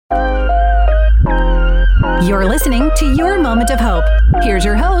You're listening to Your Moment of Hope. Here's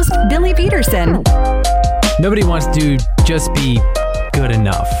your host, Billy Peterson. Nobody wants to just be good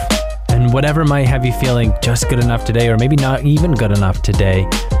enough. And whatever might have you feeling just good enough today, or maybe not even good enough today,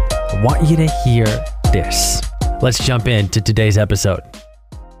 I want you to hear this. Let's jump into today's episode.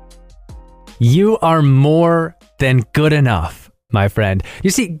 You are more than good enough, my friend. You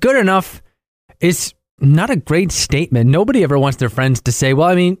see, good enough is not a great statement. Nobody ever wants their friends to say, well,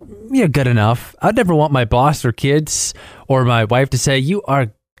 I mean, you're good enough. I'd never want my boss or kids or my wife to say, you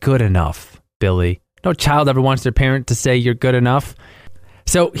are good enough, Billy. No child ever wants their parent to say you're good enough.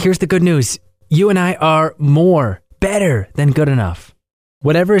 So here's the good news. You and I are more, better than good enough.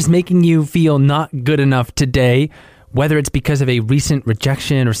 Whatever is making you feel not good enough today, whether it's because of a recent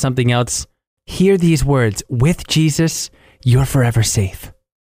rejection or something else, hear these words. With Jesus, you're forever safe,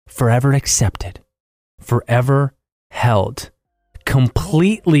 forever accepted, forever held,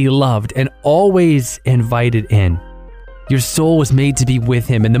 completely loved, and always invited in. Your soul was made to be with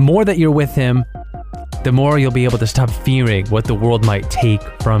him, and the more that you're with him, the more you'll be able to stop fearing what the world might take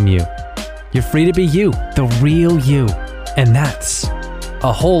from you. You're free to be you, the real you, and that's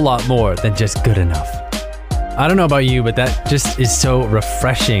a whole lot more than just good enough. I don't know about you, but that just is so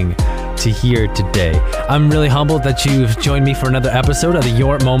refreshing to hear today. I'm really humbled that you've joined me for another episode of the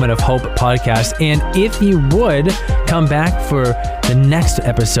Your Moment of Hope podcast. And if you would come back for the next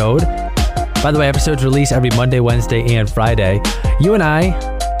episode, by the way, episodes release every Monday, Wednesday, and Friday. You and I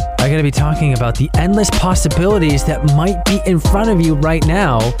are going to be talking about the endless possibilities that might be in front of you right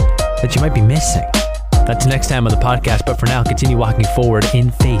now that you might be missing. That's next time on the podcast. But for now, continue walking forward in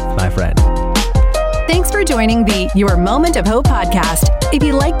faith, my friend. Thanks for joining the Your Moment of Hope podcast. If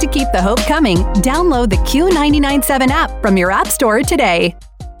you'd like to keep the hope coming, download the Q997 app from your app store today.